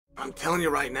I'm telling you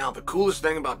right now, the coolest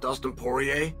thing about Dustin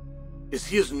Poirier is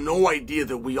he has no idea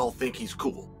that we all think he's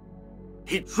cool.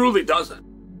 He truly doesn't.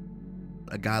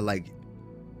 A guy like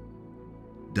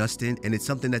Dustin, and it's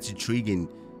something that's intriguing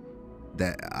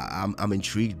that I'm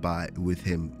intrigued by with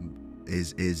him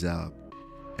is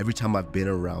every time I've been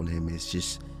around him,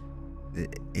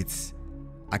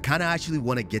 I kind of actually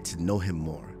want to get to know him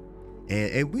more,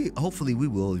 and we hopefully we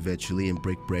will eventually and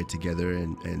break bread together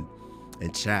and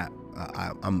chat.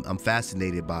 I'm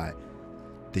fascinated by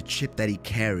the chip that he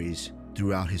carries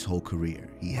throughout his whole career.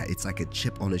 It's like a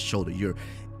chip on his shoulder. You're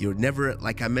never,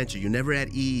 like I mentioned, you're never at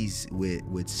ease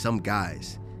with some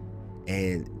guys,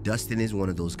 and Dustin is one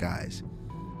of those guys.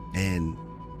 And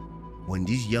when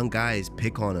these young guys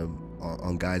pick on him,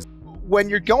 on guys, when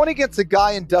you're going against a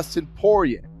guy in Dustin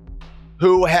Poirier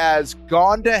who has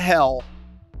gone to hell,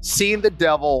 seen the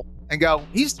devil, and go,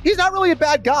 he's not really a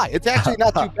bad guy. It's actually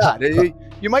not too bad.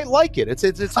 You might like it. It's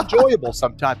enjoyable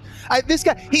sometimes. This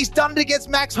guy, he's done it against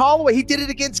Max Holloway. He did it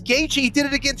against Gaethje. He did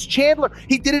it against Chandler.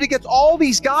 He did it against all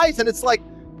these guys, and it's like,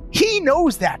 he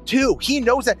knows that too. He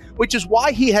knows that, which is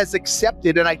why he has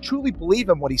accepted, and I truly believe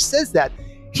him when he says that.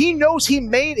 He knows he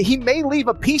may leave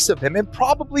a piece of him, and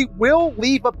probably will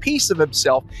leave a piece of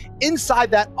himself inside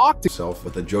that octagon.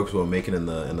 With the jokes we were making in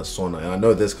the sauna, and I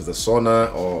know this because the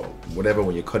sauna or whatever,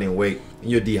 when you're cutting weight and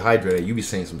you're dehydrated, you be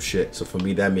saying some shit. So for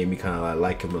me, that made me kind of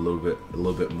like him a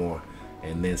little bit more.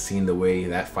 And then seeing the way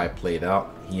that fight played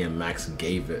out, he and Max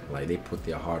gave it. Like, they put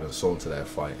their heart and soul into that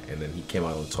fight. And then he came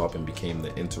out on top and became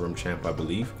the interim champ, I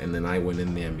believe. And then I went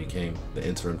in there and became the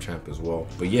interim champ as well.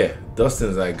 But yeah,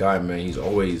 Dustin's that guy, man. He's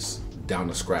always down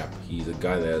to scrap. He's a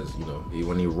guy that has, you know,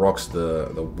 when he rocks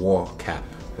the war cap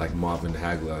like Marvin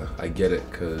Hagler, I get it,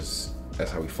 because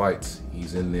that's how he fights.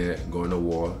 He's in there going to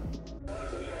war.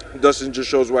 Dustin just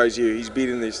shows why he's here. He's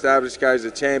beating the established guys,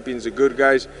 the champions, the good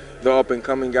guys, the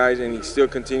up-and-coming guys, and he still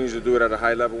continues to do it at a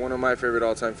high level. One of my favorite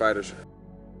all-time fighters.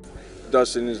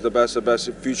 Dustin is the best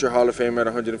future Hall of Famer at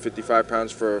 155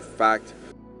 pounds for a fact.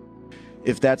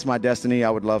 If that's my destiny, I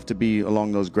would love to be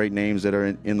along those great names that are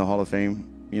in the Hall of Fame.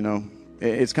 You know,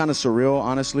 it's kind of surreal,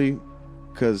 honestly,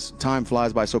 because time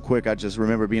flies by so quick. I just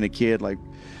remember being a kid, like,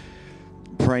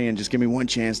 praying, just give me one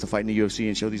chance to fight in the UFC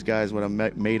and show these guys what I'm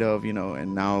made of, you know,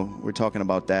 and now we're talking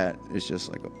about that. It's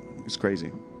just like, it's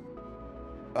crazy.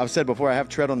 I've said before, I have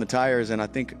tread on the tires, and I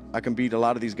think I can beat a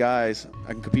lot of these guys.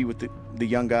 I can compete with the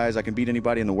young guys. I can beat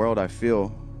anybody in the world, I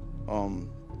feel.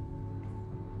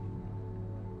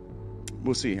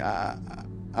 We'll see. I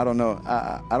don't know.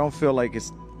 I don't feel like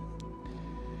it's...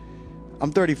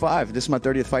 I'm 35. This is my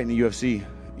 30th fight in the UFC,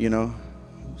 you know,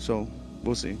 so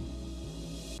we'll see.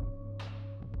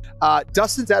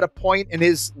 Dustin's at a point in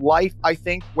his life, I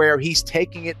think, where he's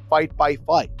taking it fight by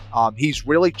fight. He's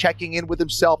really checking in with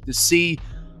himself to see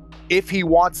if he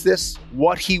wants this,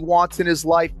 what he wants in his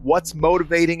life, what's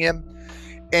motivating him.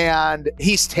 And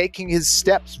he's taking his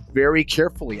steps very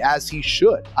carefully, as he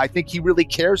should. I think he really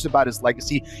cares about his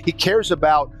legacy. He cares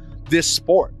about this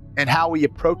sport and how he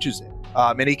approaches it.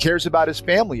 And he cares about his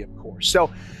family, of course. So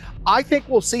I think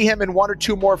we'll see him in one or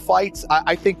two more fights.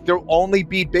 I think there'll only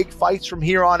be big fights from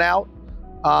here on out.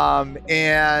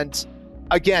 And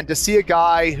again, to see a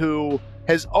guy who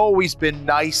has always been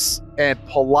nice and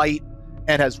polite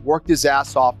and has worked his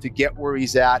ass off to get where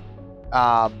he's at,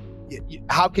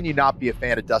 how can you not be a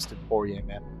fan of Dustin Poirier,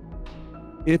 man?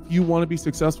 If you want to be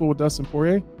successful with Dustin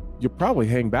Poirier, you'll probably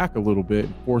hang back a little bit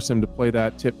and force him to play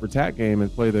that tit-for-tat game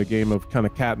and play the game of kind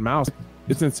of cat and mouse.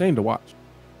 It's insane to watch.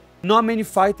 Not many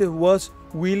fighters was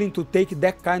willing to take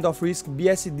that kind of risk.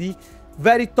 BSD,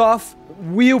 very tough,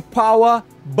 willpower,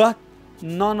 but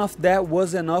none of that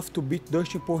was enough to beat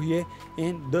Dustin Poirier,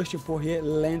 and Dustin Poirier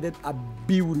landed a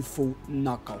beautiful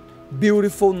knockout.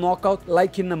 Beautiful knockout,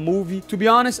 like in a movie. To be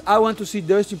honest, I want to see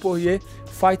Dustin Poirier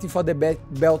fighting for the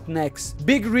belt next.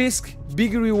 Big risk,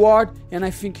 big reward, and I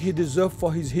think he deserves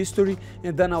for his history.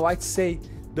 And then I might say,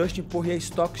 Dustin Poirier's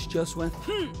stocks just went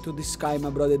to the sky, my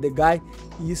brother. The guy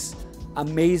is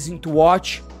amazing to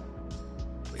watch.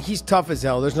 He's tough as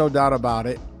hell, there's no doubt about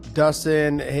it.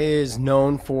 Dustin is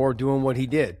known for doing what he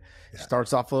did. Yeah.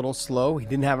 Starts off a little slow. He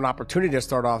didn't have an opportunity to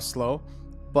start off slow,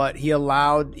 but he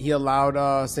allowed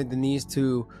Saint Denis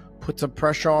to put some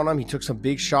pressure on him. He took some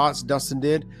big shots, Dustin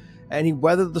did, and he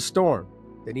weathered the storm.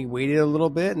 Then he waited a little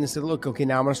bit and he said, look, okay,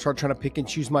 now I'm going to start trying to pick and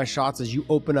choose my shots as you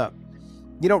open up.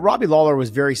 You know, Robbie Lawler was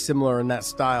very similar in that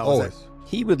style. Always.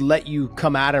 He would let you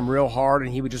come at him real hard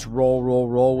and he would just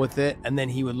roll with it, and then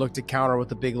he would look to counter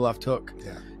with a big left hook.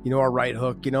 Yeah. You know, or right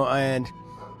hook, you know, and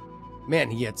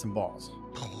man, he had some balls.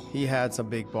 He had some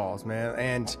big balls, man.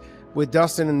 And with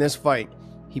Dustin in this fight,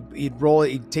 He'd roll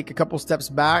it. He'd take a couple steps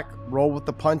back, roll with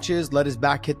the punches, let his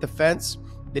back hit the fence.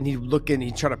 Then he'd look in,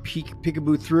 he'd try to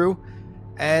peekaboo through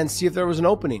and see if there was an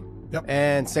opening. Yep.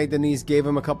 And Saint Denis gave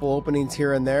him a couple openings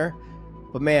here and there.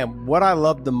 But man, what I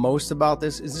loved the most about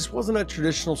this is this wasn't a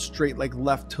traditional straight like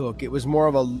left hook. It was more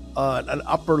of an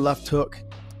upper left hook,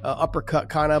 uppercut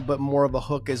kind of, but more of a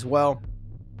hook as well.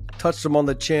 Touched him on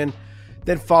the chin,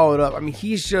 then followed up. I mean,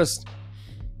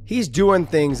 he's doing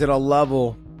things at a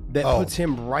level that puts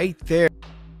him right there.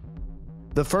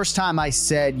 The first time I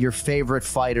said your favorite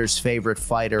fighter's favorite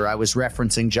fighter, I was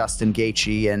referencing Justin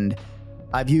Gaethje, and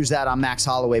I've used that on Max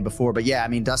Holloway before. But yeah, I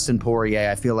mean, Dustin Poirier,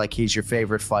 I feel like he's your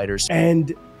favorite fighter.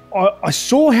 And I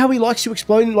saw how he likes to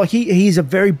explode. Like he's a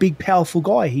very big, powerful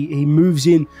guy. He moves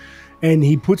in and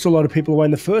he puts a lot of people away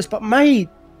in the first. But mate,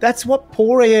 that's what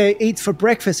Poirier eats for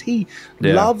breakfast. He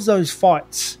loves those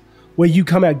fights where you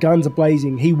come out guns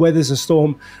a-blazing, he weathers a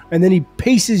storm, and then he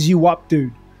pieces you up,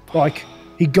 dude. Like,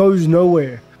 he goes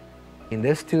nowhere. And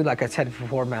this dude, like I said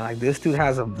before, man, like this dude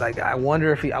has a, like, I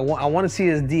wonder if I want to see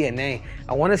his DNA.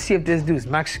 I want to see if this dude's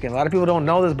Mexican. A lot of people don't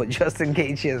know this, but Justin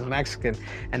Gaethje is Mexican.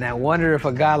 And I wonder if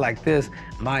a guy like this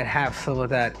might have some of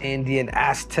that Indian,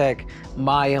 Aztec,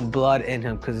 Mayan blood in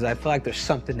him, because I feel like there's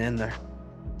something in there.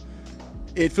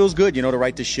 It feels good, you know, to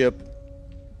right the ship,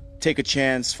 take a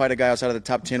chance, fight a guy outside of the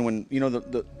top 10 when, you know,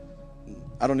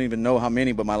 I don't even know how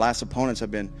many, but my last opponents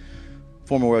have been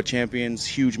former world champions,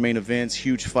 huge main events,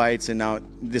 huge fights, and now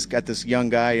got this young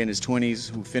guy in his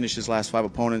 20s who finished his last 5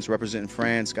 opponents representing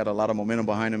France, got a lot of momentum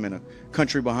behind him and a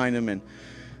country behind him, and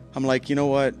I'm like, you know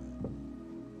what,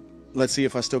 let's see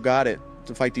if I still got it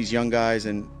to fight these young guys,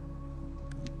 and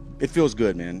it feels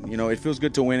good, man. You know, it feels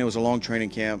good to win. It was a long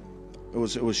training camp. It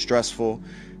was stressful,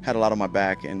 had a lot on my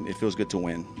back, and it feels good to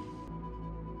win.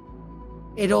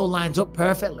 It all lines up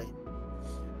perfectly.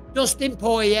 Dustin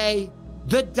Poirier,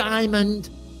 the Diamond,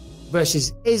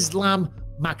 versus Islam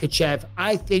Makhachev.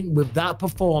 I think with that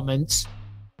performance,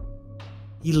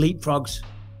 he leapfrogs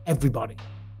everybody.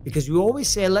 Because we always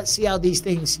say, let's see how these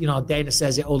things, you know, Dana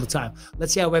says it all the time.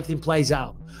 Let's see how everything plays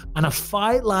out. And a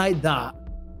fight like that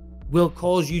will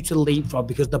cause you to leapfrog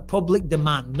because the public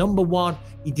demand, number one,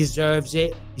 he deserves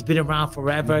it. He's been around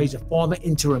forever. He's a former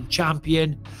interim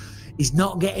champion. He's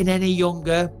not getting any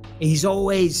younger. He's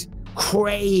always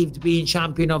craved being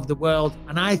champion of the world.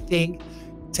 And I think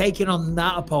taking on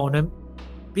that opponent,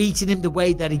 beating him the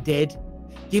way that he did,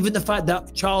 given the fact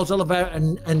that Charles Oliver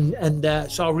and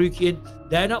Sarukian,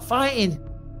 they're not fighting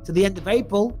to the end of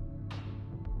April.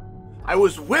 I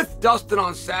was with Dustin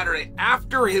on Saturday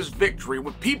after his victory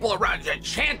with people around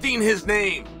chanting his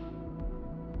name.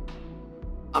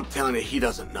 I'm telling you, he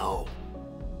doesn't know.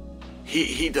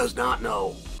 He does not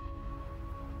know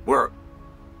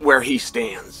where he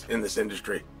stands in this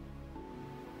industry.